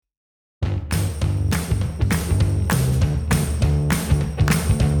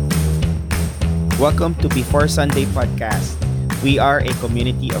Welcome to Before Sunday Podcast. We are a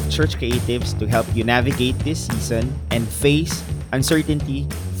community of church creatives to help you navigate this season and face uncertainty,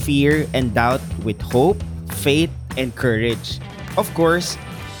 fear, and doubt with hope, faith, and courage. Of course,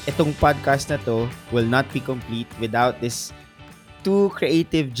 itong podcast na to will not be complete without these two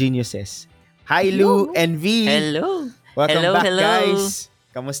creative geniuses. Hi Lou Hello. and V! Hello. Welcome Hello, back hello. guys!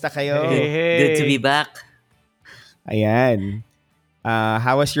 Kamusta kayo? Good to be back. Ayan.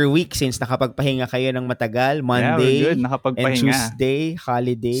 How was your week since nakapagpahinga kayo ng matagal? Monday we're good. and Nakapagpahinga. Tuesday,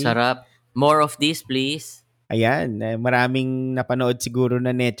 holiday. Sarap. More of this, please. Ayan, maraming napanood siguro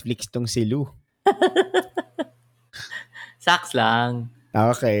na Netflix tong si Lou. Saks lang.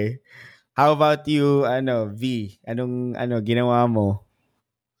 Okay. How about you, V? Anong ginawa mo?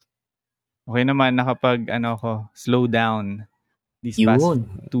 Okay naman, slow down these past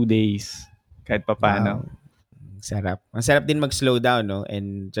 2 days. Kahit papano. Wow. Sarap. Ang sarap din mag-slow down, no?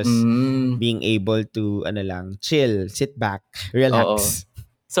 And just being able to, chill, sit back, relax. Oo.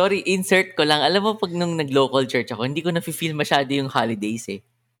 Sorry, insert ko lang. Alam mo, pag nung nag-local church ako, hindi ko na-feel masyado yung holidays eh.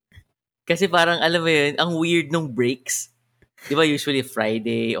 Kasi parang, alam mo yun, ang weird nung breaks. Di ba usually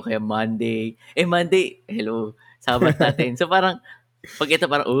Friday o kaya Monday. Monday, hello, Sabat natin. So parang, pag ito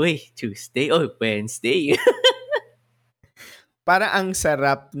parang, uy, Tuesday, Wednesday. Parang ang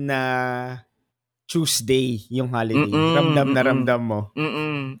sarap na Tuesday yung holiday. Ramdam na ramdam mo.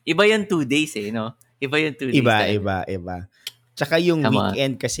 Iba yung 2 days eh, no? Iba yung 2 days. Iba. Tsaka yung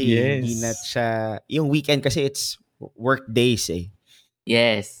weekend kasi, hindi na siya, yung weekend kasi it's work days eh.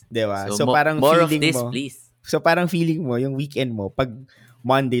 Yes. Diba? So parang more feeling of this, mo, please. So parang feeling mo, yung weekend mo, pag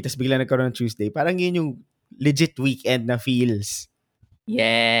Monday, tapos bigla nagkaroon ng Tuesday, parang yun yung legit weekend na feels.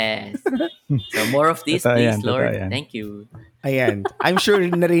 Yes. So more of this, please, Lord. Thank you. Ayan. I'm sure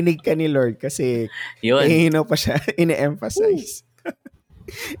narinig ka ni Lord kasi pa siya ine-emphasize.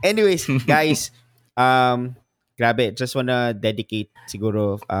 Anyways, guys, grabe, just wanna dedicate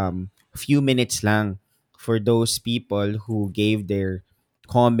siguro a few minutes lang for those people who gave their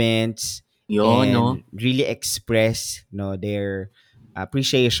comments and really express their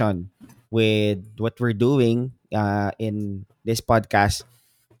appreciation with what we're doing in this podcast.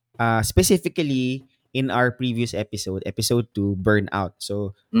 Specifically in our previous episode 2, Burnout.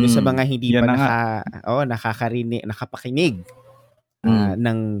 So, sa mga hindi pa nakapakinig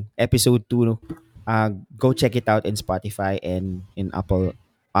ng episode 2, go check it out in Spotify and in Apple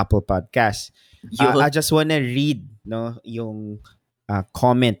Podcasts. I just wanna read yung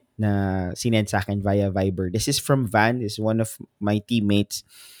comment na sinend sa akin via Viber. This is from Van, is one of my teammates.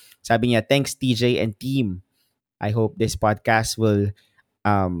 Sabi niya, thanks TJ and team. I hope this podcast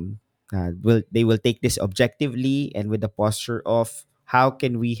they will take this objectively and with the posture of how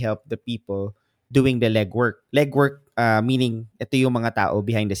can we help the people doing the legwork. Legwork meaning ito yung mga tao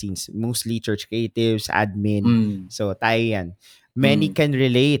behind the scenes, mostly church creatives, admin. So tayo yan. Many can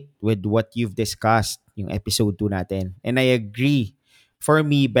relate with what you've discussed yung episode 2 natin. And I agree. For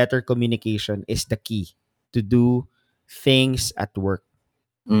me, better communication is the key to do things at work.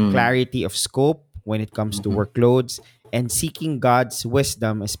 Clarity of scope when it comes to workloads, and seeking God's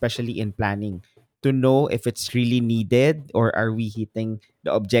wisdom, especially in planning, to know if it's really needed or are we hitting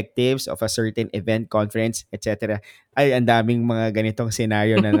the objectives of a certain event, conference, etc. Ay, ang daming mga ganitong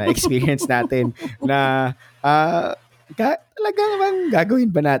scenario na na-experience natin na talagang bang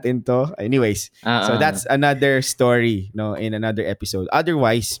gagawin ba natin to? Anyways, so that's another story in another episode.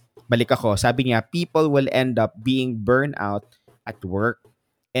 Otherwise, balik ako. Sabi niya, people will end up being burned out at work.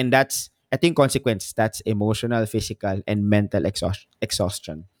 And that's, I think, consequence. That's emotional, physical, and mental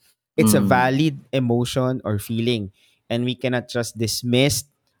exhaustion. It's a valid emotion or feeling, and we cannot just dismiss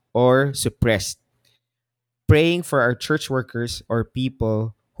or suppress. Praying for our church workers or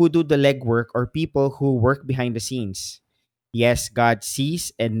people who do the legwork or people who work behind the scenes. Yes, God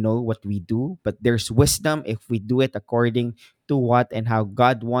sees and know what we do, but there's wisdom if we do it according to what and how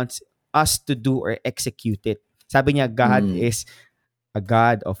God wants us to do or execute it. Sabi niya, God is a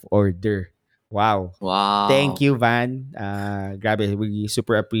God of order. Wow. Thank you, Van. Grabe, we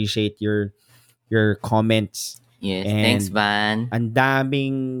super appreciate your comments. Yes, and thanks, Van. Ang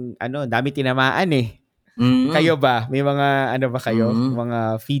daming tinamaan eh. Kayo ba? May mga ba kayo?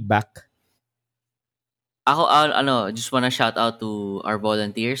 Mga feedback? Ako, just wanna shout out to our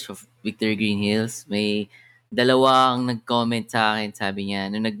volunteers of Victory Green Hills. May dalawang nag-comment sa akin, sabi niya,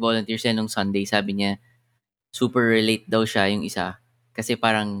 nung nag-volunteer siya nung Sunday, sabi niya, super relate daw siya yung isa. Kasi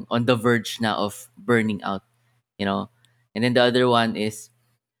parang on the verge na of burning out, And then the other one is,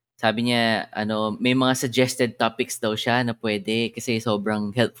 sabi niya, may mga suggested topics daw siya na pwede kasi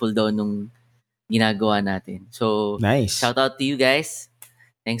sobrang helpful daw nung ginagawa natin. So, nice. Shout out to you guys.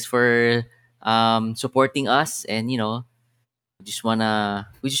 Thanks for supporting us, and we're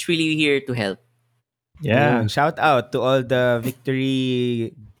just really here to help. Yeah. Ayun, shout out to all the Victory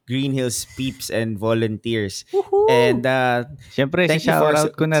Green Hills peeps and volunteers. And Woohoo! Siyempre, si thank you for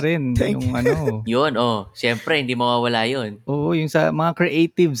shoutout ko na rin thank yung ano. Yun, syempre, hindi mawawala yun. Oo, yung sa mga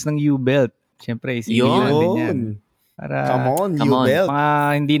creatives ng U-Belt. Siyempre, isingit Yun, natin yan. Yun. Come Para on, come you on. belt. mga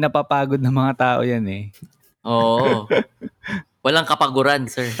hindi napapagod ng mga tao yan eh. Oo. Walang kapaguran,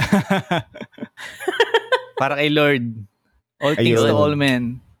 sir. Para kay Lord. All things to Yun. all Ayun. men.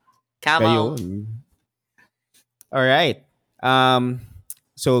 Come on. Ayun. All right.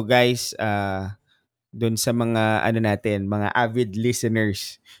 So guys, dun sa mga ano natin, mga avid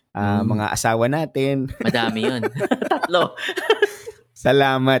listeners, mga asawa natin, Madami yun. Tatlo.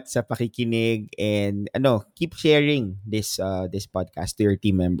 salamat sa pakikinig and keep sharing this podcast to your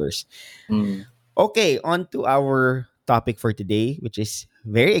team members. Mm. Okay, on to our topic for today, which is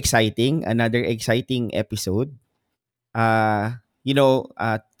very exciting. Another exciting episode. Uh, you know,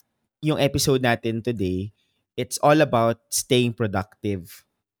 uh, yung episode natin today, it's all about staying productive.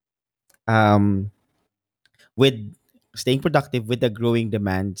 Um, with staying productive with the growing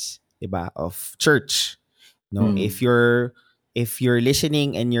demands, 'di ba, of church. No, Mm. if you're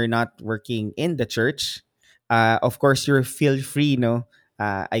listening and you're not working in the church, of course you're feel free. No,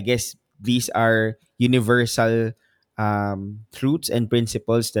 I guess these are universal truths and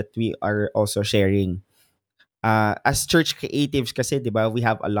principles that we are also sharing. As church creatives, kasi 'di ba, we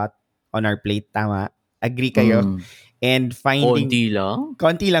have a lot on our plate. Tama? Agree kayo? Mm. And finding Konti lang?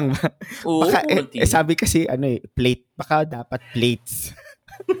 konti lang ba? Oo, Baka konti lang. sabi kasi plate. Baka dapat plates.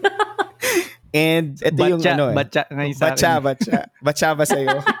 And ito yung Batcha ngayon sa akin. Batcha ba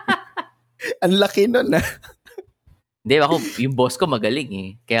sa'yo? Ang laki nun Hindi, ako, yung boss ko magaling eh.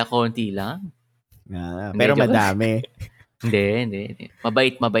 Kaya konti lang. Hindi, pero joke. madami. Hindi.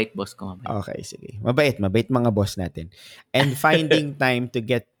 Mabait boss ko. Mabait. Okay, sige. Mabait mga boss natin. And finding time to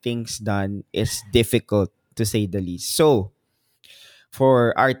get things done is difficult, to say the least. So,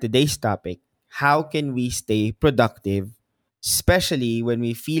 for our today's topic, how can we stay productive, especially when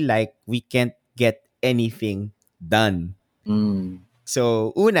we feel like we can't get anything done? Mm.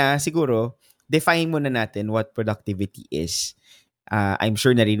 So, una, siguro, define muna natin what productivity is. I'm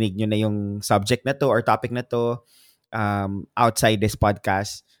sure narinig nyo na yung subject na to or topic na to outside this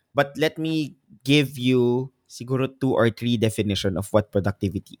podcast. But let me give you siguro 2 or 3 definition of what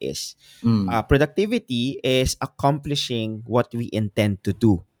productivity is. Mm. Productivity is accomplishing what we intend to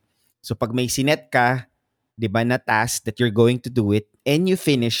do. So pag may sinet ka, 'di ba, na task that you're going to do it and you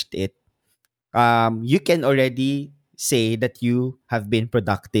finished it, you can already say that you have been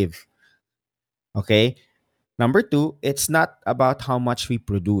productive. Okay? Number 2, it's not about how much we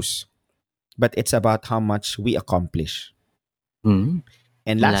produce, but it's about how much we accomplish. Mm.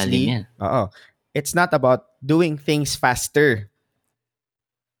 And Malalim lastly, yan. it's not about doing things faster.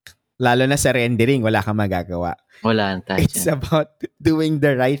 Lalo na sa rendering, wala kang magagawa. Wala na tayo It's dyan. about doing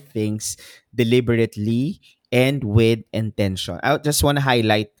the right things deliberately and with intention. I just want to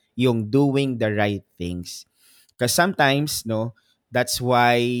highlight yung doing the right things. Because sometimes, no, that's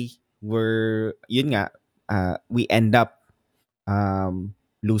why we end up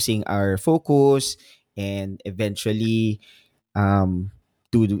losing our focus and eventually um,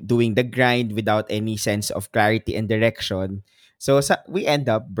 doing the grind without any sense of clarity and direction. So we end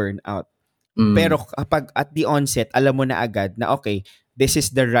up burnout. Mm. Pero kapag at the onset, alam mo na agad na okay, this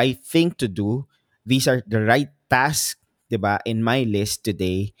is the right thing to do. These are the right tasks, 'di ba, in my list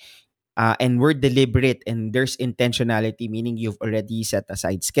today. And we're deliberate and there's intentionality, meaning you've already set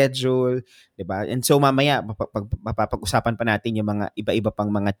aside schedule, 'di ba? And so mamaya mapapag-usapan pa natin yung mga iba-iba pang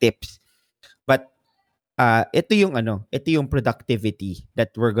mga tips. But ito yung productivity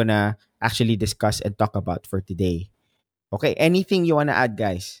that we're gonna actually discuss and talk about for today. Okay, anything you wanna add,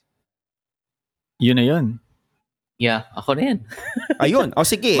 guys? Yun na yun. Yeah, ako na yan. Ayun. O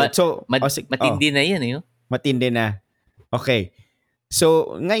sige. Ma- So, Matindi na yan eh. matindi na. Okay.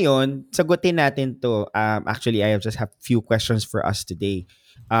 So, ngayon, sagutin natin to. Actually, I just have few questions for us today.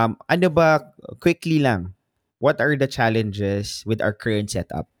 Ano ba, quickly lang, what are the challenges with our current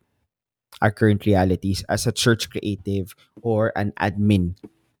setup, our current realities as a church creative or an admin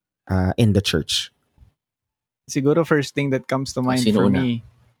in the church? Siguro first thing that comes to mind Sino for una? me,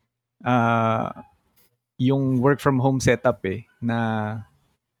 yung work from home setup na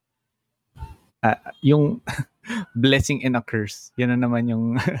yung blessing and a curse. Yan na naman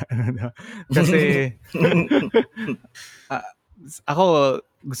yung kasi ako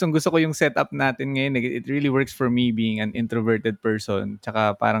gustong-gusto ko yung setup natin ngayon. It really works for me being an introverted person.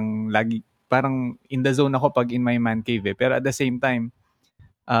 Tsaka parang in the zone ako pag in my man cave eh. Pero at the same time,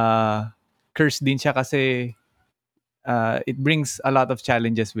 curse din siya kasi it brings a lot of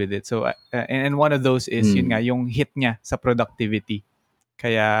challenges with it. So and one of those is yun nga Mm. yung hit niya sa productivity.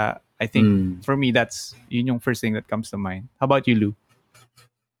 Kaya I think Mm. for me that's yun yung first thing that comes to mind. How about you, Lou?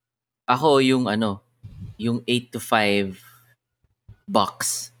 Ako yung ano, yung 8 to 5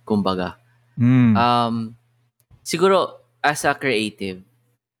 box, kumbaga. Mm. Um, Siguro as a creative,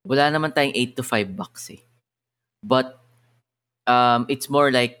 wala naman tayong 8 to 5 box eh. But it's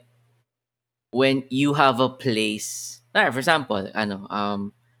more like when you have a place, for example,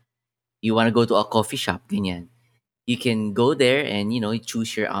 you want to go to a coffee shop, ganyan. You can go there and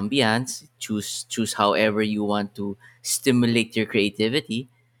choose your ambiance, choose however you want to stimulate your creativity.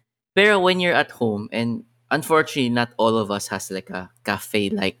 Pero when you're at home, and unfortunately not all of us has like a cafe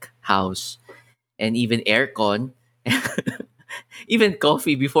like house and even aircon, even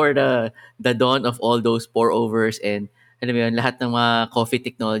coffee before the dawn of all those pour overs and alam mo yun, lahat ng mga coffee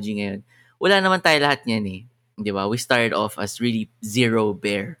technology ngayon. Wala naman tayo lahat niyan eh. 'Di ba? We started off as really zero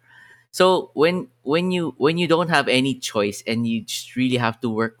bare. So when you don't have any choice and you just really have to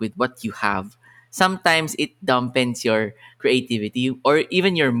work with what you have, sometimes it dampens your creativity or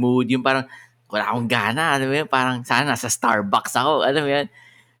even your mood. Yung parang wala akong gana, alam mo yun? Parang sana nasa Starbucks ako, alam mo yun?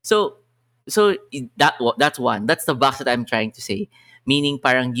 So that's one. That's the box that I'm trying to say. Meaning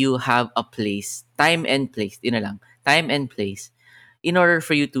parang you have a place, time and place, yun na lang. Time and place in order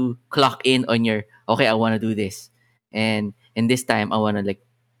for you to clock in on your okay, I want to do this. And in this time I want to like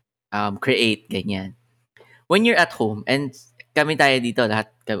create ganyan. When you're at home and kami tayo dito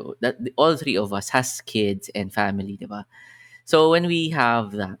lahat all three of us has kids and family, 'di ba? So when we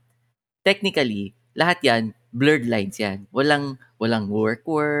have that, technically, lahat 'yan blurred lines 'yan. Walang work,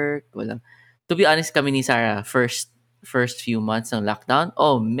 walang. To be honest kami ni Sarah, first few months ng lockdown,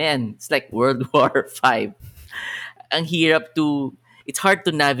 oh man, it's like World War Five. Ang hirap to it's hard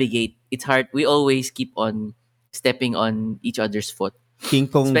to navigate. It's hard. We always keep on stepping on each other's foot. King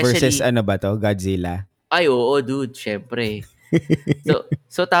Kong versus Especially ano ba to? Godzilla. ay oo dude, syempre.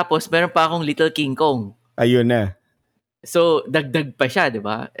 So tapos meron pa akong Little King Kong. Ayun na. So dagdag pa siya, 'di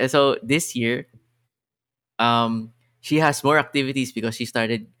ba? So this year she has more activities because she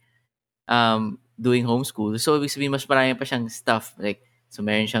started doing homeschool. So ibig sabihin mas marami pa siyang stuff like so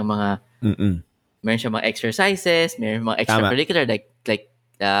Mm-mm. meron siyang mga exercises, meron mga Tama. extracurricular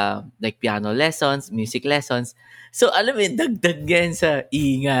like piano lessons, music lessons. So alam mo yun, dagdag yan sa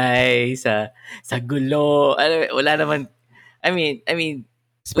ingay, sa gulo. Alam mo, wala naman I mean we all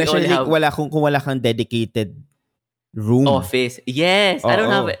Especially have kung wala kang dedicated room. office. Yes, I don't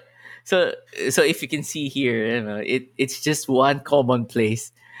have Oo. it. So if you can see here, it's just one common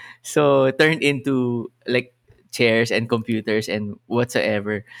place. So turned into like chairs and computers and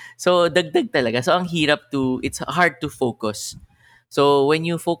whatsoever. So dagdag talaga. So ang hirap it's hard to focus. So when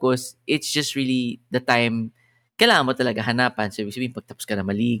you focus, it's just really the time kailangan mo talaga hanapan. So ibig sabihin, pag tapos ka na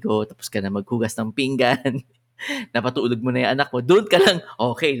maligo, tapos ka na maghugas ng pinggan, napatulog mo na yung anak mo, doon ka lang,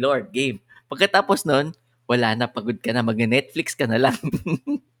 okay, Lord, game. Pagkatapos nun, wala na, pagod ka na, mag-Netflix ka na lang.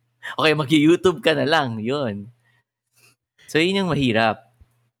 Okay, mag-YouTube ka na lang. Yun. So, yun yung mahirap.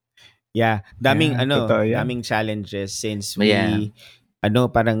 Yeah, Yeah, totoo yan. daming challenges since But yeah.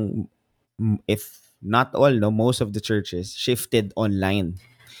 parang if not all, no, most of the churches shifted online.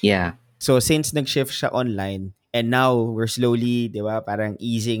 Yeah. So since nag-shift siya online and now we're slowly, 'di ba, parang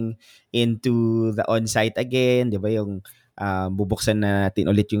easing into the on-site again, 'di ba, yung bubuksan na natin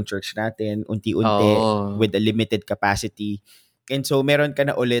ulit yung church natin unti-unti Oo. with a limited capacity. And so meron ka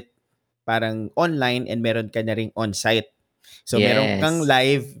na ulit parang online and meron ka na ring on-site. So meron kang Yes.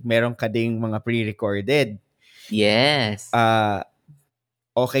 live, meron ka ding mga pre-recorded. Yes. Ah,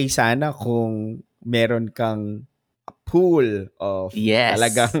 okay sana kung meron kang pool of Yes.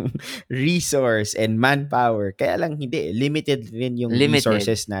 talagang resource and manpower. Kaya lang hindi, limited rin yung Limited.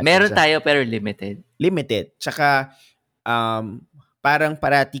 resources natin Meron sa tayo pero limited. limited. Tsaka parang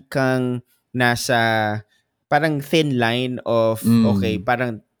parati kang nasa parang thin line of okay, Mm.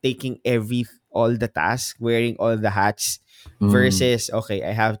 parang taking all the tasks, wearing all the hats Mm. versus okay,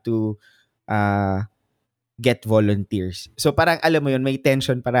 I have to uh, get volunteers. So parang alam mo yun, may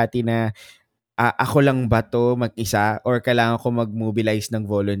tension parati na ako lang ba to mag-isa or kailangan ko mag-mobilize ng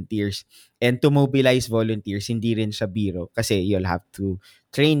volunteers? And to mobilize volunteers, hindi rin siya biro kasi you'll have to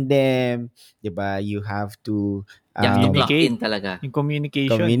train them, 'di ba? You have to You have to clock in Communicate. talaga. Yung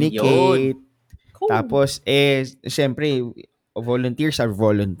communication. Yun. communicate. Cool. Tapos syempre volunteers are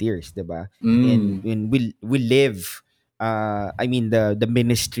volunteers, 'di ba? And Mm. when we live I mean the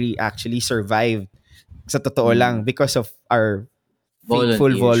ministry actually survived sa totoo lang Mm. because of our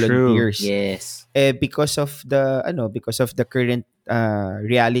faithful Volunteers. True. volunteers. Yes. Because of the current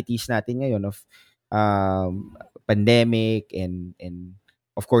realities natin ngayon of pandemic, and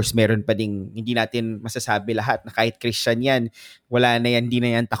of course meron pa ding hindi natin masasabi lahat na kahit Christian yan, wala na yan, hindi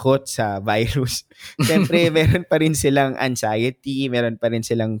na yan takot sa virus. Siyempre meron pa rin silang anxiety, meron pa rin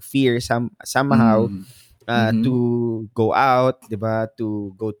silang fear somehow Mm. Mhm. to go out, 'di ba,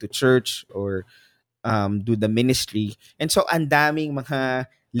 to go to church or do the ministry. And so ang daming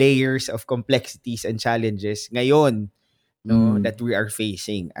mga layers of complexities and challenges ngayon, no, Mm. that we are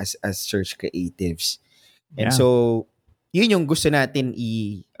facing as church creatives. And Yeah. so yun yung gusto natin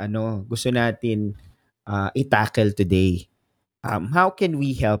i-tackle today. How can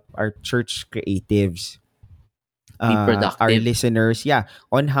we help our church creatives, Be our productive. listeners, yeah,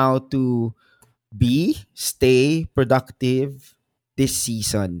 on how to stay productive this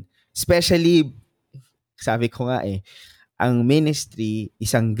season? Especially, sabi ko nga ang ministry,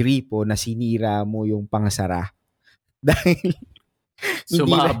 isang gripo na sinira mo yung pangsara. Dahil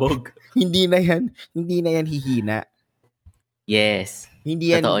hindi na Sumabog. hindi na yan hihina. Yes.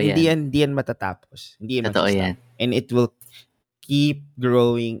 Hindi yan Totoo hindi yan. yan hindi yan matatapos. Hindi yan Totoo magsa-stop. yan. And it will keep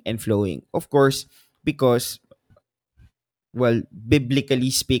growing and flowing. Of course, because, well,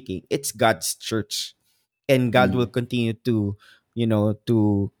 biblically speaking, it's God's church. And God will Mm. continue to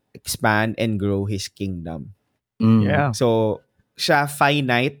expand and grow His kingdom. Mm. Yeah. So, siya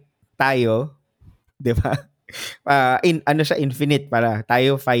finite, tayo, di ba? Siya infinite, para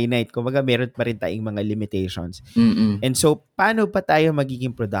tayo finite. Kumbaga, meron pa rin tayong mga limitations. Mm-mm. And so, paano pa tayo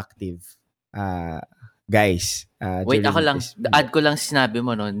magiging productive? Guys, Wait, ako during lang. this. Add ko lang sinabi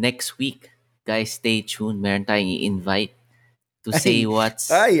mo, no? Next week, guys, stay tuned. Meron tayong i-invite to say what's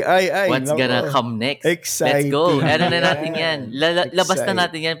gonna nako. come next. Let's Exciting go. Ano na yan. natin yan. Labas na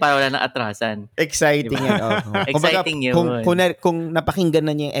natin yan para wala nang atrasan. Exciting Diba? yan. Oh. Exciting yun. Kung napakinggan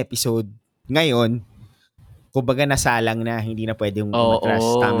na niya yung episode ngayon, kumbaga nasalang na, hindi na pwedeng umatras.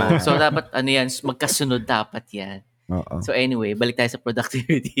 Oo. Tama. So, dapat, magkasunod dapat yan. Oo. So, anyway, balik tayo sa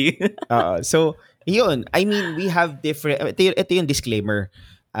productivity. So, yun. I mean, we have different... Ito yung disclaimer,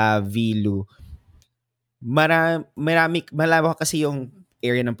 Vilu. Malawak kasi yung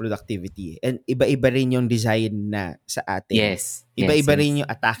area ng productivity. And iba-iba rin yung design na sa atin. Yes. Iba-iba yes. rin yung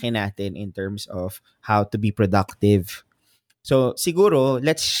atake natin in terms of how to be productive. So, siguro,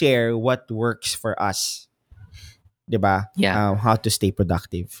 let's share what works for us. 'Di ba? Yeah. How to stay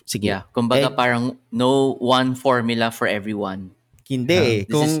productive. Sige. Yeah. Kumbaga, Eh, parang no one formula for everyone. Hindi.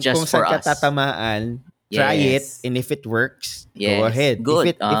 This is just Kung for saan ka us. tatamaan, try it, Yes. and if it works, Yes. go ahead.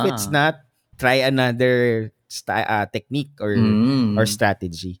 Good. If it's not, try another technique or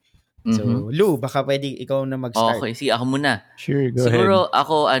strategy. So, Lou, baka pwede ikaw na mag-start. Okay, sige, ako muna. Sure, go Siguro ahead.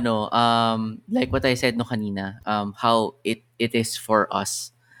 ako like what I said no kanina, how it is for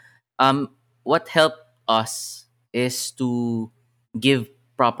us. What helped us is to give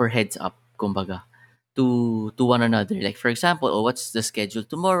proper heads up, kumbaga, to one another. Like for example, what's the schedule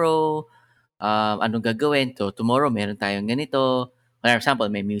tomorrow? Anong gagawin to? Tomorrow meron tayong ganito. For example,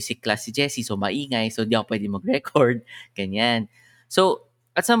 may music class si Jessie, so maingay, so di ako pwede mag-record, ganyan. So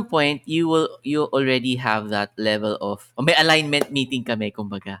at some point, you already have that level of, may alignment meeting kami,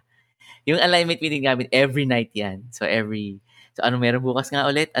 kumbaga. Yung alignment meeting namin, every night yan. So ano meron bukas nga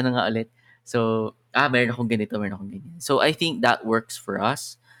ulit? Ano nga ulit? So, meron akong ganito, meron akong ganyan. So, I think that works for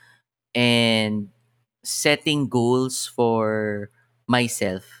us. And setting goals for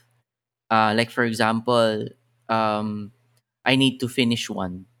myself. Like, for example, I need to finish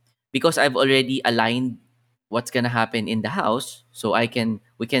one. Because I've already aligned what's gonna happen in the house, so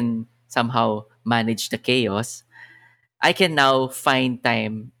we can somehow manage the chaos. I can now find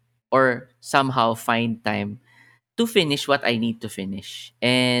time or somehow find time to finish what I need to finish.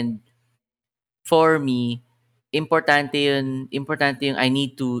 And for me, importante yung I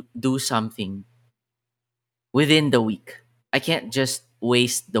need to do something within the week. I can't just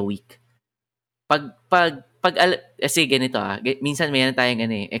waste the week. Kasi ganito minsan mayroon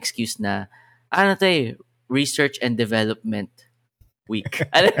tayong excuse na, research and development week.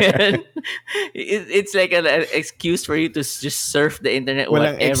 Alam mo yun? It's like an excuse for you to just surf the internet,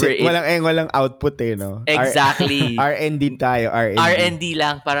 whatever Walang output no? Exactly. R&D tayo, R&D. R&D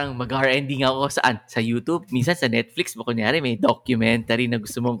lang, parang mag-R&D nga ako saan? Sa YouTube, minsan sa Netflix, kunyari may documentary na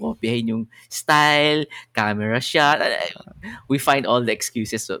gusto mong kopyahin yung style, camera shot. We find all the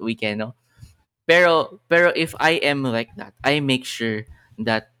excuses that we can, no? Pero if I am like that, I make sure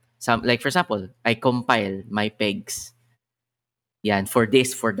that like for example, I compile my pegs. Yan, for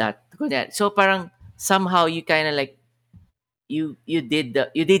this, for that. So parang somehow you kind of like you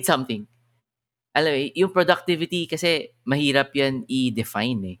did something. alam mo, yung productivity kasi mahirap yan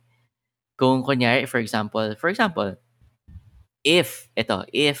i-define eh. Kung kunyari, for example, if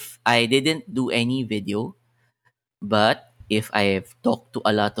I didn't do any video, but if I've talked to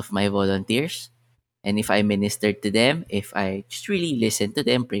a lot of my volunteers, and if I ministered to them, if I just really listen to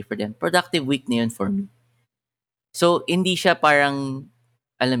them, pray for them, productive week na yun for me. So, hindi siya parang,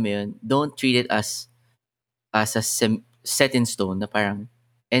 alam mo yun, don't treat it as a set in stone na parang,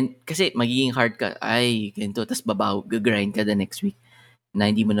 and kasi magiging hard ka, ay, ganito, tas gagrind ka the next week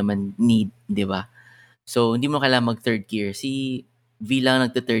na hindi mo naman need, di ba? So, hindi mo kailangan mag-third gear. Si V lang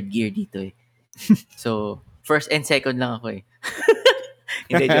nagta-third gear dito eh. So, first and second lang ako eh.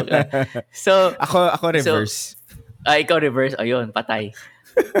 Hindi, joke lang. So, ako so, reverse. ikaw reverse. Ayun, patay.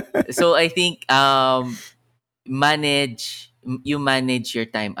 So, I think, you manage your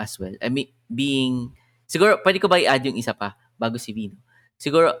time as well. I mean, siguro, pwede ko ba i-add yung isa pa bago si Vino?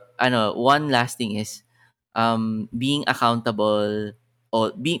 Siguro, one last thing is, being accountable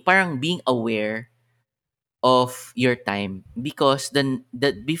or being aware of your time, because then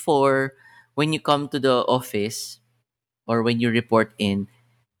that before, when you come to the office or when you report in,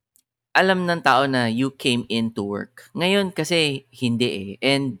 alam ng tao na you came in to work. Ngayon kasi hindi eh.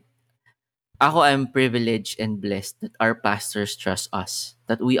 And ako, I'm privileged and blessed that our pastors trust us,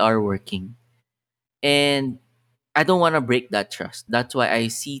 that we are working. And I don't want to break that trust. That's why I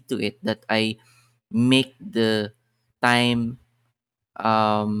see to it that I make the time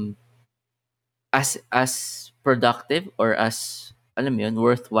um as productive or as, alam mo yun,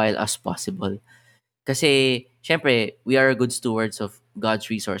 worthwhile as possible. Kasi syempre, we are good stewards of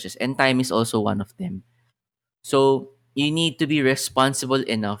God's resources, and time is also one of them. So, you need to be responsible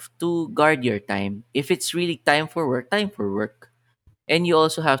enough to guard your time. If it's really time for work, time for work. And you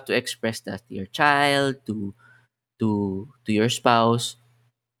also have to express that to your child, to your spouse.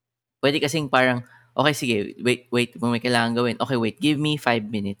 Pwede kasing parang, okay, sige, wait, kung may kailangan gawin. Okay, wait, give me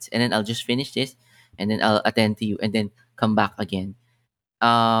 5 minutes and then I'll just finish this and then I'll attend to you and then come back again.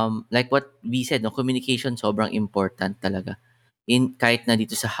 Like what we said, no, communication sobrang important talaga. Kahit na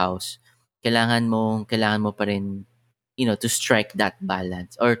dito sa house, kailangan mo pa rin, to strike that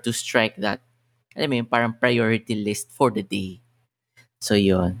balance or to strike that, alam mo yun, parang priority list for the day. So,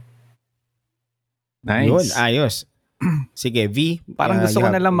 yun. Yun, Nice. ayos. Sige, V. Parang gusto you ko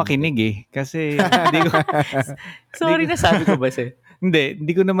na have lang anything. makinig eh. Kasi hindi ko, Sorry, nasabi ko ba sa'yo?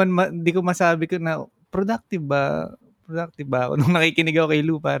 hindi ko naman, hindi ko masabi ko na productive ba? Productive ba ako? Nung nakikinig ako kay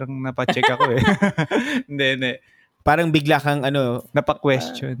Lou, parang napacheck ako eh. Hindi. Parang bigla kang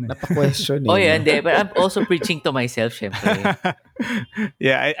Napa-question. napa-question Oh, yeah, no? hindi. But I'm also preaching to myself, syempre.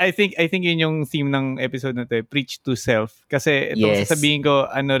 Yeah, I think yun yung theme ng episode na to, preach to self. Kasi itong Yes. sasabihin ko,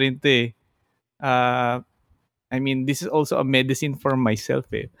 ano rin to eh. I mean, this is also a medicine for myself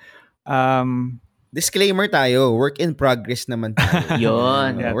eh. Disclaimer tayo, work in progress naman tayo.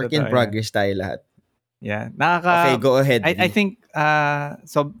 Yun. Yeah, Work in totoo progress tayo lahat. Yeah, Okay, go ahead. I V. think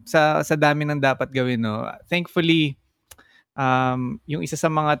so sa dami ng dapat gawin, no. Thankfully, yung isa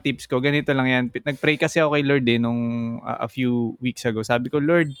sa mga tips ko, ganito lang yan. Nagpray kasi ako kay Lord nung a few weeks ago. Sabi ko,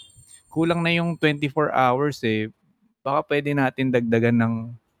 Lord, kulang na yung 24 hours eh. Baka pwede natin dagdagan ng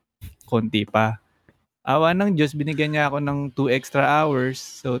konti pa. Awa ng Diyos, binigyan niya ako ng 2 extra hours.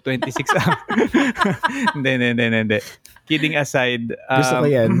 So, 26 hours. Hindi. Kidding aside. Gusto ko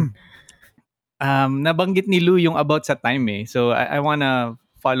yan. Nabanggit ni Lou yung about sa time eh. So, I wanna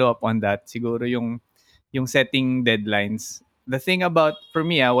follow up on that. Siguro yung setting deadlines. The thing about, for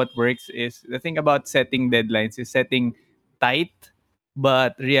me, what works is, the thing about setting deadlines is setting tight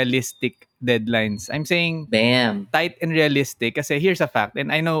but realistic deadlines. I'm saying Bam. tight and realistic kasi here's a fact,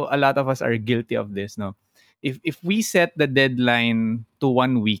 and I know a lot of us are guilty of this, no? If we set the deadline to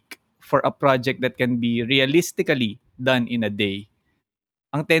 1 week for a project that can be realistically done in a day,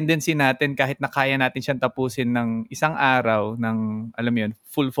 ang tendency natin, kahit na kaya natin siyang tapusin ng isang araw, ng, alam mo yun,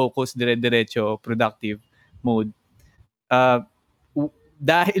 full focus, dire-diretso, productive mode,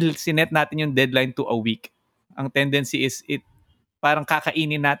 dahil sinet natin yung deadline to a week, ang tendency is parang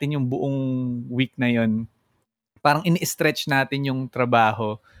kakainin natin yung buong week na yun. Parang ini-stretch natin yung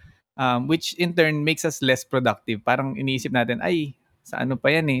trabaho, which in turn makes us less productive. Parang iniisip natin, ay, sa ano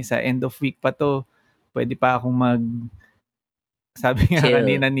pa yan eh, sa end of week pa to, pwede pa akong sabi nga Chill.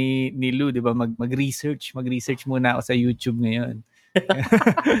 kanina ni Lou, 'di ba, mag-research muna ako sa YouTube ngayon.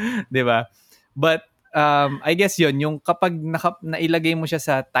 'Di ba? But I guess 'yon, yung kapag nailagay mo siya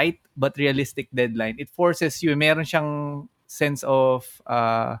sa tight but realistic deadline, it forces you, meron siyang sense of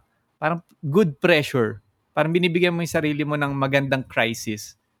parang good pressure. Parang binibigyan mo yung sarili mo ng magandang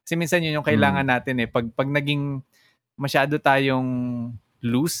crisis. Kasi minsan yun yung kailangan natin eh. Pag naging masyado tayong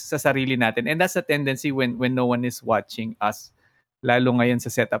loose sa sarili natin. And that's a tendency when no one is watching us. Lalo ngayon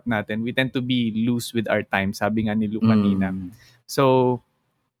sa setup natin, we tend to be loose with our time, sabi nga ni Lu kanina. Mm. So,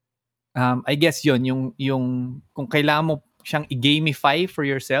 I guess yon yung kung kailangan mo siyang i-gamify for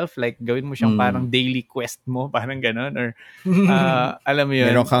yourself, like gawin mo siyang parang daily quest mo, parang ganon, or alam mo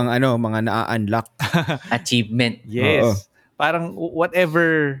Meron yun, kang mga na-unlock. Achievement. Oo. yes. Parang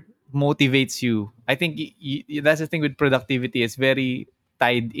whatever motivates you. I think that's the thing with productivity. It's very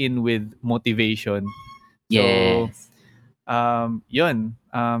tied in with motivation. So, Yes. yun.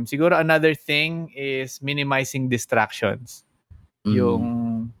 Siguro another thing is minimizing distractions. Yung,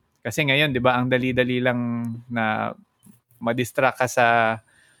 Mm. kasi ngayon, di ba, ang dali-dali lang na madistract ka sa,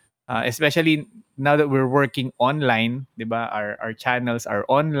 especially now that we're working online, di ba, our channels are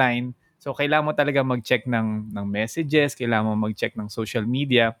online. So, kailangan mo talaga mag-check ng messages, kailangan mo mag-check ng social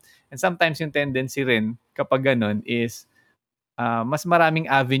media. And sometimes yung tendency rin, kapag ganun, is mas maraming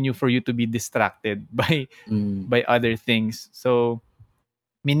avenue for you to be distracted Mm. by other things. So,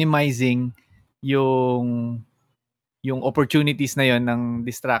 minimizing yung yung opportunities na yon ng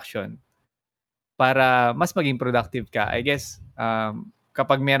distraction para mas maging productive ka. I guess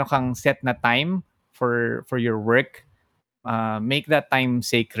kapag meron kang set na time for your work, make that time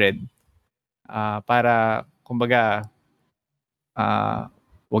sacred. Para kumbaga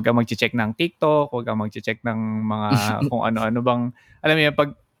huwag kang magche-check ng TikTok, huwag kang magche-check ng mga kung ano-ano bang alam mo yun,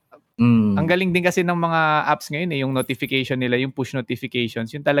 pag ang Mm. galing din kasi ng mga apps ngayon yung notification nila, yung push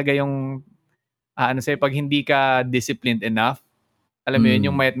notifications, yun talaga yung ano sa'yo, pag hindi ka disciplined enough, alam mo yun,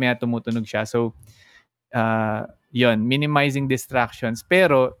 yung Mm. mayat-maya tumutunog siya. So, yun, minimizing distractions.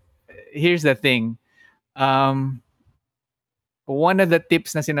 Pero, here's the thing. One of the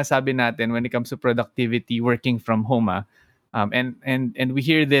tips na sinasabi natin when it comes to productivity, working from home, and we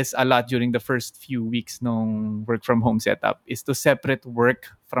hear this a lot during the first few weeks nung work from home setup, is to separate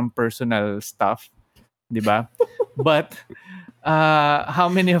work from personal stuff. Diba? But, how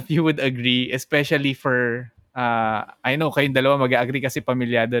many of you would agree, especially for, I know kayong dalawa mag-agree kasi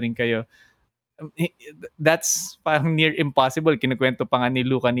pamilyado rin kayo, that's parang near impossible. Kinukwento pa nga ni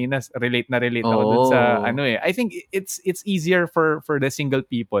Lou kanina, relate na relate ako dun sa Oo. ano eh. I think it's easier for the single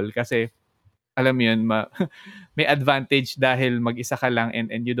people kasi alam mo yun, may advantage dahil mag-isa ka lang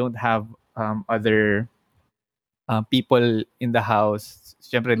and you don't have other people in the house.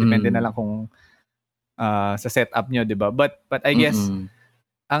 Siyempre, depende na lang Mm. kung sa setup nyo, di ba? But I guess, Mm.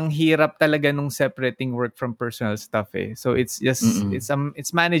 ang hirap talaga nung separating work from personal stuff eh. So it's just, Mm.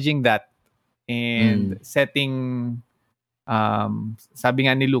 it's managing that and Mm. setting sabi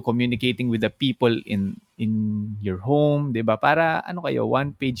nga ni Lou, communicating with the people in your home, 'di ba? Para ano kayo,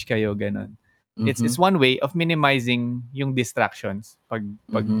 one page kayo ganun. It's Mhm. one way of minimizing yung distractions pag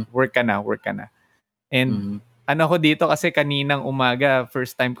Mhm. work ka na, work ka na. And Mhm. ano ko dito kasi kaninang umaga,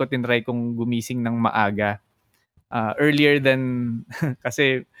 first time ko tinry kong gumising ng maaga. Earlier than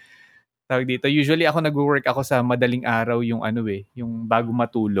kasi tawag dito, usually ako nagwo-work ako sa madaling araw yung ano eh, yung bago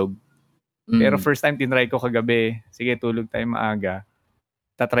matulog. Pero Mm. first time tinry ko kagabi, sige tulog tayo maaga.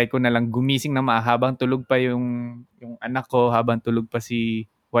 Tatry ko na lang gumising na habang tulog pa yung anak ko, habang tulog pa si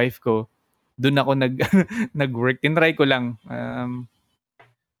wife ko. Doon ako nag-work. Tinry ko lang.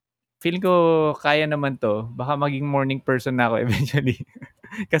 Feeling ko kaya naman to. Baka maging morning person na ako eventually.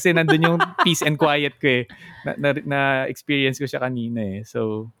 Kasi nandun yung peace and quiet ko eh. Na-experience ko siya kanina eh.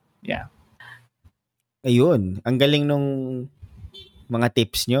 So, yeah. Ayun. Ang galing nung mga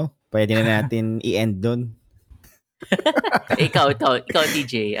tips nyo. Pwede na natin i-end dun. ikaw,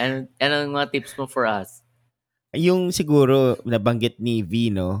 TJ, anong mga tips mo for us? Yung siguro nabanggit ni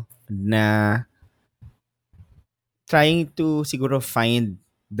Vino na trying to siguro find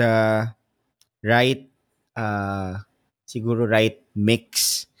the right siguro right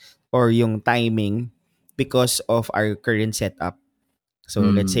mix or yung timing because of our current setup. So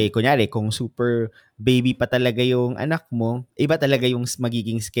let's say Mm. kunyari kung super baby pa talaga yung anak mo, iba talaga yung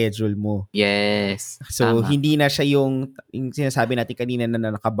magiging schedule mo. Yes. So Tama. hindi na siya yung sinasabi natin kanina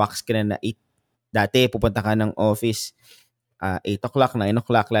na nakabox ka na 8. Dati pupunta ka ng office 8 o'clock, 9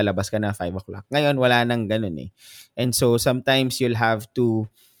 o'clock, lalabas ka na 5 o'clock. Ngayon, wala nang ganun eh. And so, sometimes you'll have to,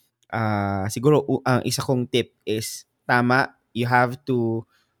 siguro, ang isa kong tip is, tama, you have to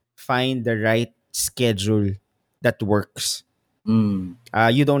find the right schedule that works. Mm.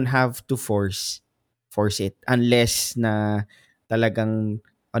 You don't have to force it unless na talagang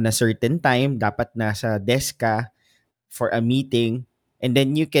on a certain time, dapat nasa desk ka for a meeting, and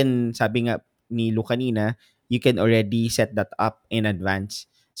then you can, sabi nga ni Lu kanina, you can already set that up in advance.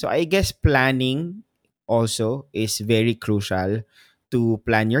 So I guess planning also is very crucial to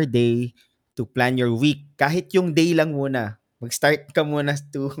plan your day, to plan your week. Kahit yung day lang muna. Mag-start ka muna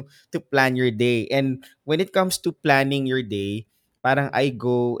to plan your day. And when it comes to planning your day, parang I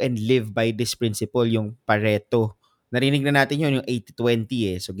go and live by this principle, yung Pareto. Narinig na natin yun, yung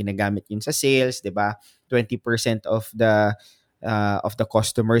 80-20 eh. So ginagamit yun sa sales, 'di ba? 20% of the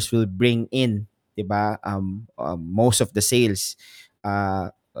customers will bring in, 'di ba? Most of the sales.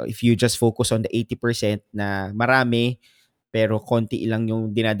 If you just focus on the 80% na marami, pero konti lang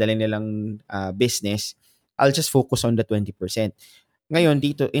yung dinadala nilang business, I'll just focus on the 20%. Ngayon,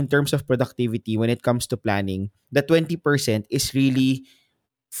 dito, in terms of productivity, when it comes to planning, the 20% is really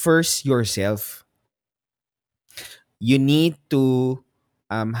first yourself. You need to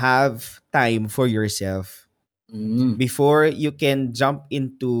have time for yourself Mm, before you can jump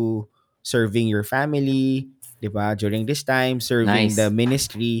into serving your family, 'di ba? During this time, serving the nice.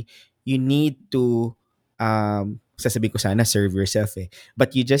 ministry, you need to sasabihin ko sana serve yourself eh.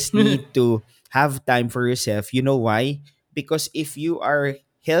 But you just need to have time for yourself. You know why? Because if you are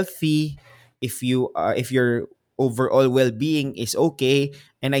healthy, if your overall well-being is okay,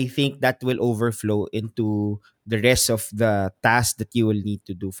 and I think that will overflow into the rest of the tasks that you will need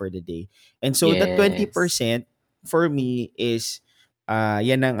to do for the day. And so the Yes. 20% for me is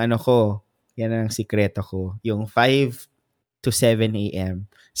yan ang ano ko, yan ang sikreto ko. Yung 5 to 7 a.m.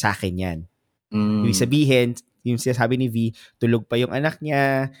 sa akin yan. Ibig Mm, sabihin, yung sinasabi ni V, tulog pa yung anak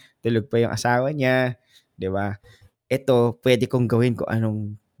niya, tulog pa yung asawa niya, 'di ba? Ito, pwede kong gawin kung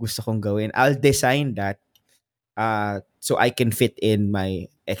anong gusto kong gawin. I'll design that so I can fit in my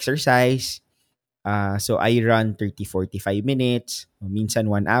exercise. So I run 30-45 minutes, minsan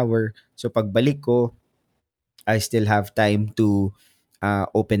 1 hour. So pagbalik ko, I still have time to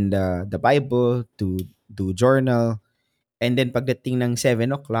open the Bible, to do journal. And then pagdating ng 7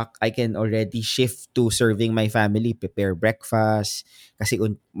 o'clock, I can already shift to serving my family, prepare breakfast. Kasi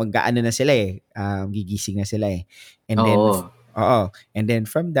mag-aano na sila eh, gigising na sila eh. And then, oo. oo. And then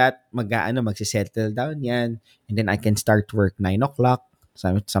from that, magsisettle down yan. And then I can start work 9 o'clock,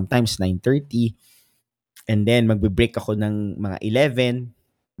 sometimes 9:30. And then magbe-break ako ng mga 11,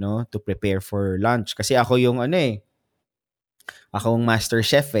 no, to prepare for lunch. Kasi ako yung ano eh, akong master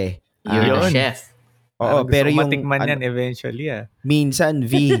chef eh. You're the Yun. chef. Oo, Parang gusto pero ko yung matikman ano, yan eventually minsan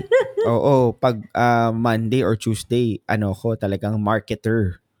V, oo, pag Monday or Tuesday, ano ko talagang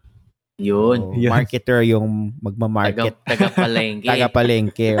marketer. Yun. Oo, Yun. marketer yung magma-market, Taga-palengke.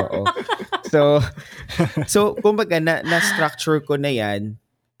 taga-palengke, oo. So, kumbaga na-structure ko na 'yan,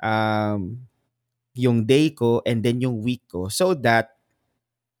 yung day ko and then yung week ko so that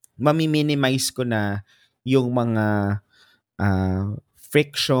mami-minimize ko na yung mga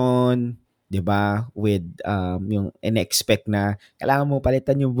friction, 'di ba? With yung in-expect na kailangan mo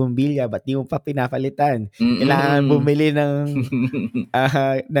palitan yung bumbilya, ba't di mo pa pinapalitan? Kailangan Mm. bumili ng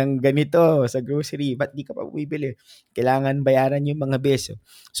ganito sa grocery, ba't di ka pa bumibili? Kailangan bayaran yung mga bills.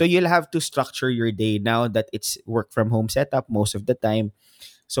 So you'll have to structure your day now that it's work from home setup most of the time.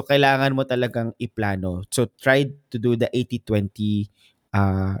 So, kailangan mo talagang iplano. So, try to do the 80-20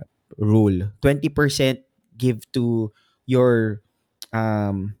 rule. 20% give to your,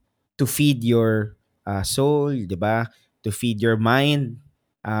 to feed your soul, di ba? To feed your mind,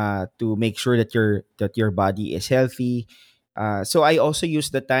 to make sure that your body is healthy. So, I also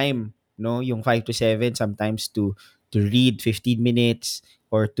use the time, no, yung 5 to 7 sometimes to read 15 minutes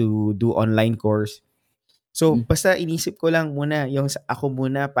or to do online course. So, basta inisip ko lang muna yung ako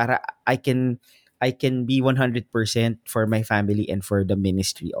muna para I can be 100% for my family and for the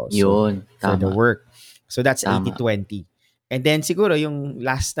ministry also, Yun. for the Tama. work. So, that's eighty Tama. twenty. And then siguro yung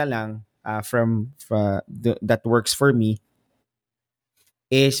last na lang that works for me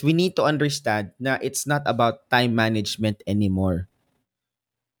is we need to understand na it's not about time management anymore,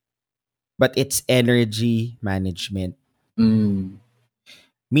 but it's energy management. Mm.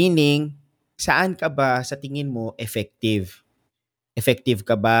 Meaning, saan ka ba sa tingin mo effective? Effective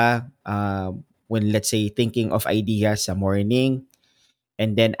ka ba when let's say thinking of ideas sa morning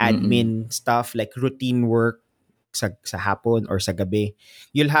and then Mm. admin stuff like routine work sa hapon or sa gabi?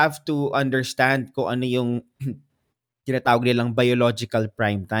 You'll have to understand kung ano yung tinatawag nilang biological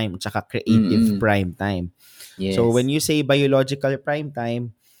prime time at saka creative Mm. prime time. So when Yes. you say biological prime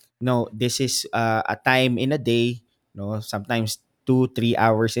time, no, this is a time in a day, no, sometimes 2-3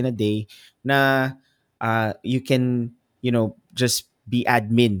 hours in a day na you can, just be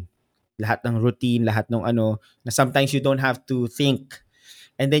admin. Lahat ng routine, lahat ng ano, na sometimes you don't have to think.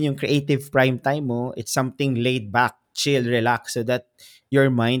 And then yung creative prime time mo, it's something laid back, chill, relax, so that your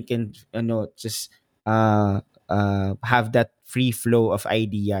mind can, just have that free flow of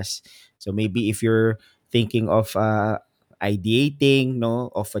ideas. So maybe if you're thinking of ideating, no,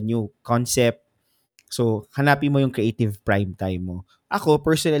 of a new concept, So, hanapin mo yung creative prime time mo. Ako,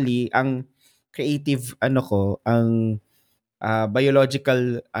 personally, ang creative, ang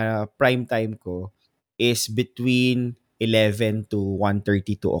biological prime time ko is between 11 to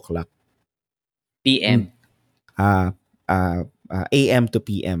 1:30, 2 o'clock. PM. Uh, AM to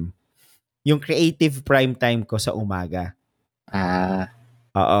PM. Yung creative prime time ko sa umaga. Ah,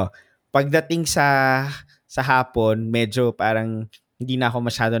 Oo. Pagdating sa hapon, medyo parang hindi na ako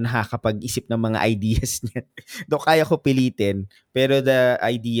masyado nakakapag-isip ng mga ideas niya. Though kaya ko pilitin, pero the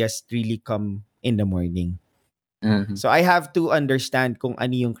ideas really come in the morning. mhm. So I have to understand kung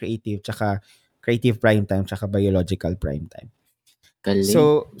ano yung creative tsaka creative prime time tsaka biological prime time. Galing.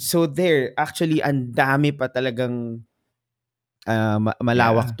 So there actually ang dami pa talagang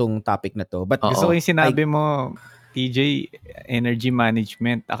malawak Yeah. tong topic na to. But Gusto ko Oo. yung sinabi mo, TJ, energy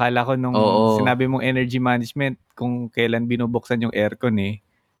management. Akala ko nung Oo. sinabi mong energy management, kung kailan binubuksan yung aircon eh.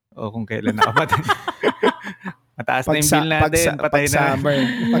 O kung kailan nakapatay. Mataas na yung bill natin, pag patay na. summer,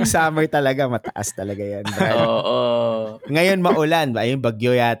 pag summer talaga mataas talaga yan, Brad. Oo. Ngayon maulan, ayun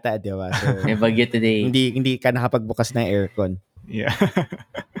bagyo yata, 'di ba? So May bagyo today. hindi ka nakapagbukas ng aircon. Yeah.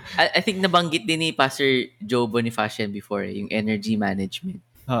 I think nabanggit din ni Pastor Joe Bonifacian before, yung energy management.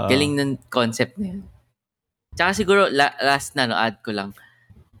 Oo. Galing ng concept na yun. Tsaka siguro, last na, no, add ko lang.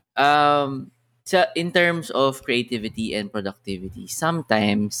 In terms of creativity and productivity,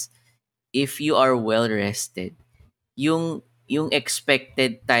 sometimes, if you are well rested, yung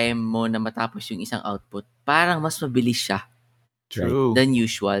expected time mo na matapos yung isang output, parang mas mabilis siya Right. True. than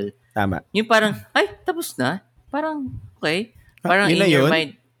usual. Tama. Yung parang, ay, tapos na. Parang, okay. Parang Yun na in your yun?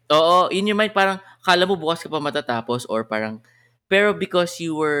 mind, oo, in your mind, parang, kala mo bukas ka pa matatapos or parang, pero because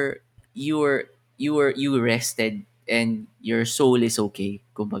you rested and your soul is okay,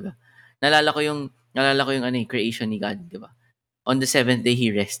 kumbaga. Nalala ko yung creation ni God, di ba? On the seventh day,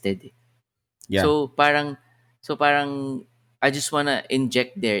 He rested. Yeah. So parang, I just wanna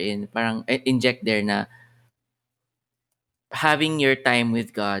inject there na having your time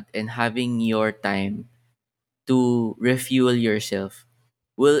with God and having your time to refuel yourself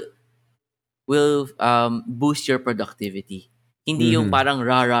will boost your productivity. Hindi yung Mhm. parang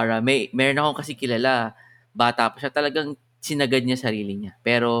ra. Meron akong kasi kilala, bata pa siya, talagang sinagad niya sarili niya.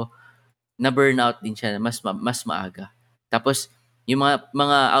 Pero na-burnout din siya mas maaga. Tapos yung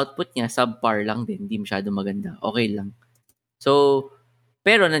mga output niya subpar lang din, hindi masyado maganda. Okay lang. So,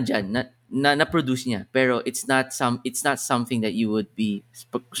 pero nandiyan na-produce niya. Pero it's not something that you would be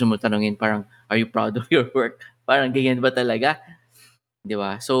gusto mo tanungin parang, are you proud of your work? Parang ganyan ba talaga? 'Di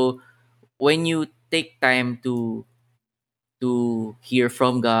ba? So, when you take time to hear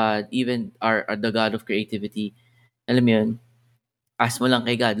from God, even the God of creativity, alam mo yun, ask mo lang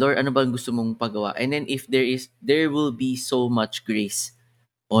kay God, Lord, ano ba ang gusto mong pagawa? And then if there will be so much grace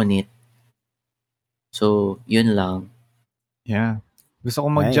on it. So, yun lang. Yeah. Gusto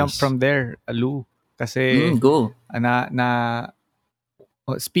kong mag-jump Nice. from there, Lou. Kasi Go. na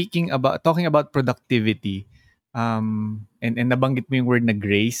talking about productivity, and nabanggit mo yung word na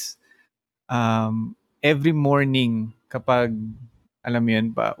grace. Every morning kapag alam mo yun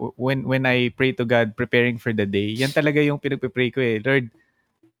pa, when I pray to God preparing for the day, yan talaga yung pinagpe-pray ko eh. Lord,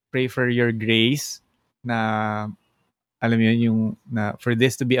 pray for your grace na alam mo yun yung na for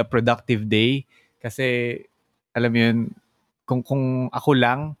this to be a productive day kasi alam mo yun kung ako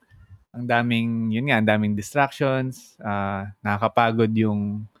lang ang daming yun nga ang daming distractions, nakakapagod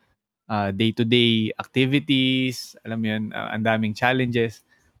yung day-to-day activities, alam mo yun, ang daming challenges.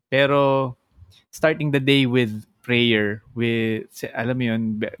 Pero starting the day with prayer, with alam mo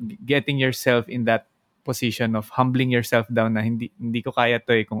yun, getting yourself in that position of humbling yourself down na hindi ko kaya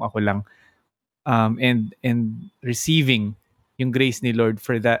to eh kung ako lang, and receiving yung grace ni Lord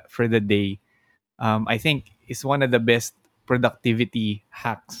for the day, I think is one of the best productivity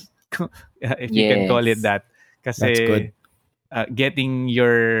hacks if you can call it Yes. that That's kasi good. getting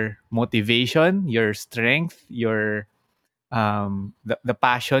your motivation, your strength, your the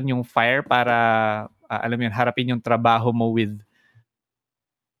passion, yung fire para alam mo yun, harapin yung trabaho mo with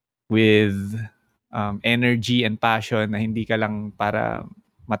energy and passion na hindi ka lang para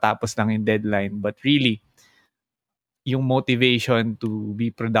matapos lang yung deadline but really yung motivation to be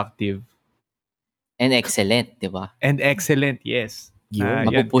productive And excellent, di ba? and excellent, yes. Na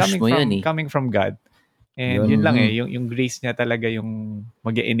Yun. yun, Mapupush mo yun eh. coming from God. And Yun. yun lang eh, Mhm. yung grace niya talaga yung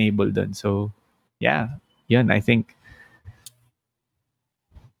mag-enable doon. So, yeah, yun, I think.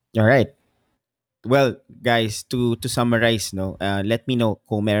 All right. Well, guys, to summarize, no, let me know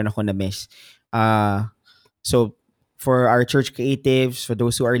kung meron ako na miss. So for our church creatives, for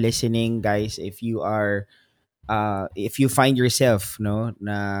those who are listening, guys, if you are if you find yourself no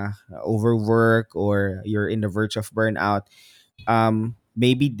na overwork or you're in the verge of burnout,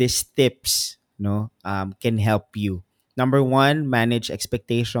 maybe these tips can help you. Number one, manage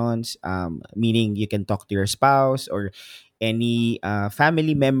expectations, meaning you can talk to your spouse or any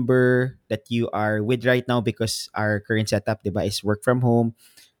family member that you are with right now, because our current setup, diba, is work from home.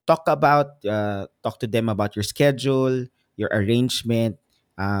 Talk to them about your schedule, your arrangement,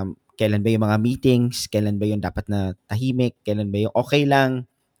 kailan ba yung mga meetings, kailan ba yung dapat na tahimik, kailan ba yung okay lang,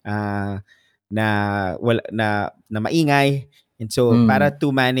 na wala na maingay. And so para Mm. to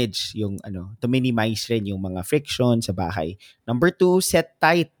manage yung to minimize rin yung mga friction sa bahay. Number two, set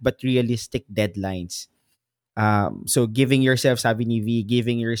tight but realistic deadlines. So giving yourself, sabi ni V,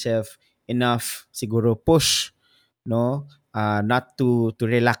 giving yourself enough siguro push, no? Not to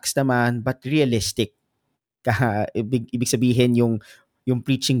relax naman, but realistic. Ibig sabihin yung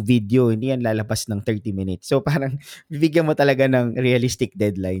preaching video, hindi yan lalabas ng 30 minutes. So parang bibigyan mo talaga ng realistic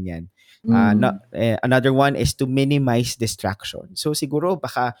deadline yan. Mm. Another one is to minimize distraction. So siguro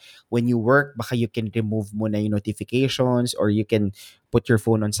baka when you work, baka you can remove muna yung notifications, or you can put your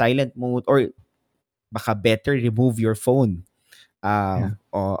phone on silent mode, or baka better remove your phone Yeah.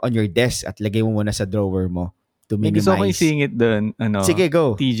 on your desk at lagay mo muna sa drawer mo to May gusto ko minimize. isingit doon, Sige,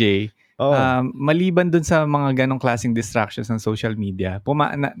 go. TJ. Oh, Maliban doon sa mga ganong klaseng distractions ng social media,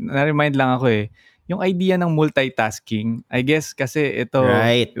 na-remind lang ako yung idea ng multitasking, I guess kasi ito,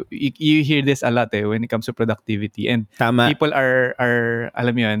 right. you hear this a lot when it comes to productivity, and Tama. people are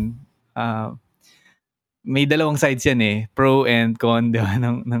alam mo yun, may dalawang sides yan pro and con, di ba,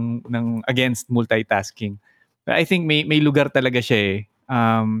 ng against multitasking. But I think may lugar talaga siya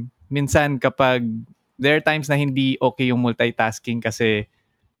minsan kapag there are times na hindi okay yung multitasking kasi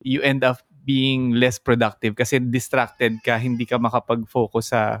you end up being less productive kasi distracted ka, hindi ka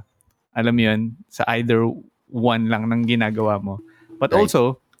makapag-focus sa, alam mo yun, sa either one lang ng ginagawa mo. But Right.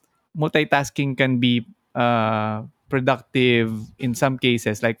 also, multitasking can be productive in some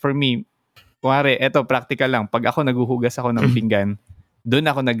cases. Like for me, kuwari, eto, practical lang. Pag ako naghuhugas ako ng pinggan, doon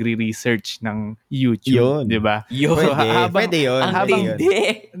ako nagre-research ng YouTube, di Yun. ba? Yun. So, Pwede. habang, Pwede yun. Ang Pwede yun. tindi.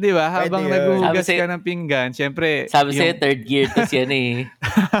 di ba? Habang Pwede yun. naghuhugas Sabi ka sa'yo- ng pinggan, syempre, Sabi sa'yo, third gear test yan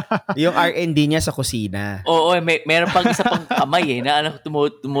Yung R&D niya sa kusina. Oo, meron pang isa pang kamay na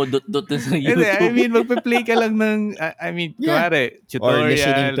tumudot-dot dun sa Hindi, YouTube. I mean, magpe-play ka lang ng, Yeah. kuwari, Or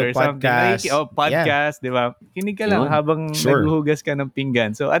listening tutorial to or something. podcast. Podcast, di ba? Kinig ka lang Yun. habang Sure. naghuhugas ka ng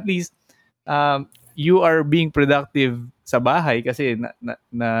pinggan. So, at least, you are being productive sa bahay kasi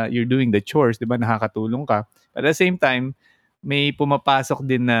na you're doing the chores, di ba? Nakakatulong ka. But at the same time, may pumapasok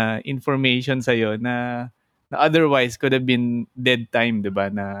din na information sa'yo na otherwise could have been dead time, di ba?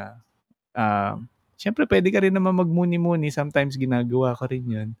 Na, syempre, pwede ka rin naman magmuni-muni. Sometimes ginagawa ko rin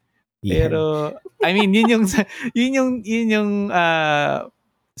yun. Yeah. Pero, I mean, yun yung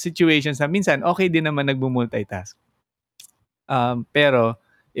situations na minsan, okay din naman nagbo-multitask. Pero,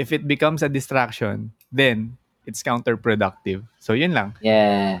 if it becomes a distraction, then, it's counterproductive. So, yun lang.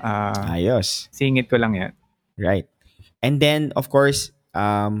 Yeah. Ayos. Singit ko lang yan. Right. And then, of course,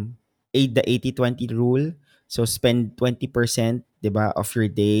 the 80-20 rule. So, spend 20%, diba, of your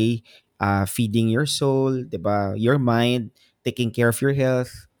day feeding your soul, diba, your mind, taking care of your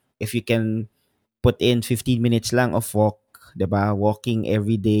health. If you can put in 15 minutes lang of walk, diba, walking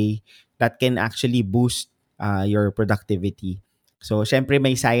every day, that can actually boost your productivity. So, syempre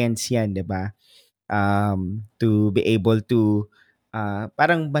may science yan, diba? To be able to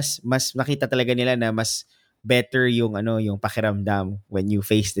parang mas makita talaga nila na mas better yung pakiramdam when you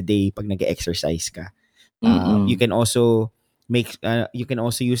face the day pag nag-exercise ka. You can also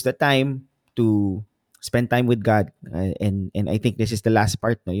use the time to spend time with God, and I think this is the last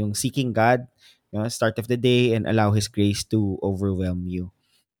part, no, yung seeking God, start of the day, and allow His grace to overwhelm you.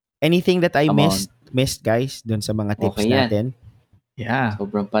 Anything that I Come on. missed guys dun sa mga tips Okay yan. natin? Yeah.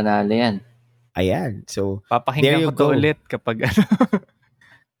 Sobrang panalo yan. Ayan. So, there Papakinggan you ko to go. ulit kapag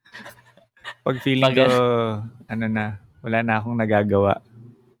pag feeling ko, wala na akong nagagawa.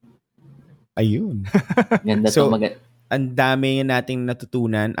 Ayun. Ganda So, to ang dami nating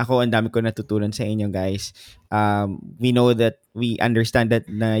natutunan. Ako, ang dami ko natutunan sa inyo, guys. We know that we understand that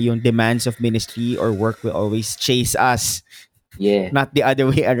na yung demands of ministry or work will always chase us, Yeah. not the other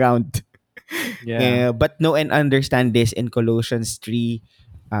way around. Yeah. But know and understand this in Colossians 3,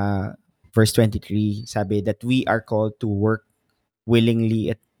 verse 23, sabi that we are called to work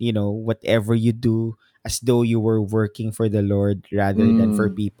willingly at whatever you do, as though you were working for the Lord rather than for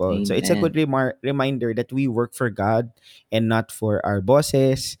people. So it's a good Amen. reminder that we work for God and not for our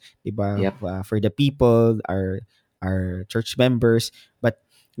bosses, diba? Yep. For the people, our church members, but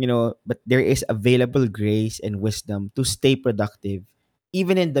but there is available grace and wisdom to stay productive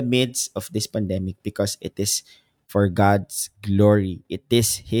even in the midst of this pandemic, because it is for God's glory. It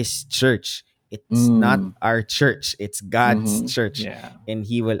is His church. It's not Mm. our church, it's God's Mhm. church. Yeah. And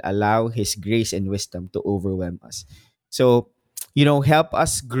He will allow His grace and wisdom to overwhelm us. So, help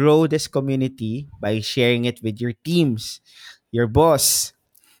us grow this community by sharing it with your teams, your boss,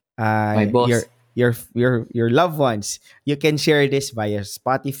 My your boss. your loved ones. You can share this via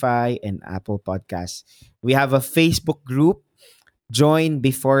Spotify and Apple Podcasts. We have a Facebook group. Join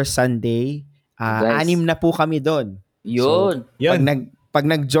before Sunday. Oh, guys. Anim na po kami doon. So, Yun. pag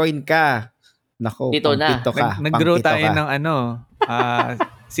Yun. nag-join ka, nako, Pito na. pang-pito ka, Nag-grow pang-pito tayo ka. ng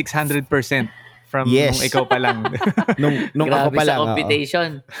 600% from nung Yes. ikaw pa lang. Nung ako Grabe pa sa lang, oo.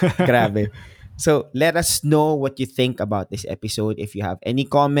 computation. Grabe. So, let us know what you think about this episode. If you have any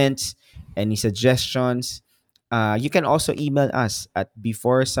comments, any suggestions, you can also email us at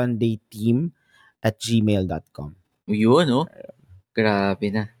beforesundayteam@gmail.com. Yun, oh. Grabe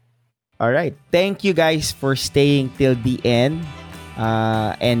na. All right. Thank you guys for staying till the end.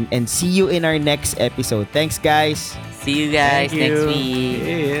 And see you in our next episode. Thanks, guys. See you guys Thank next you. week.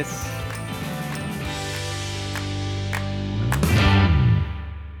 Yes.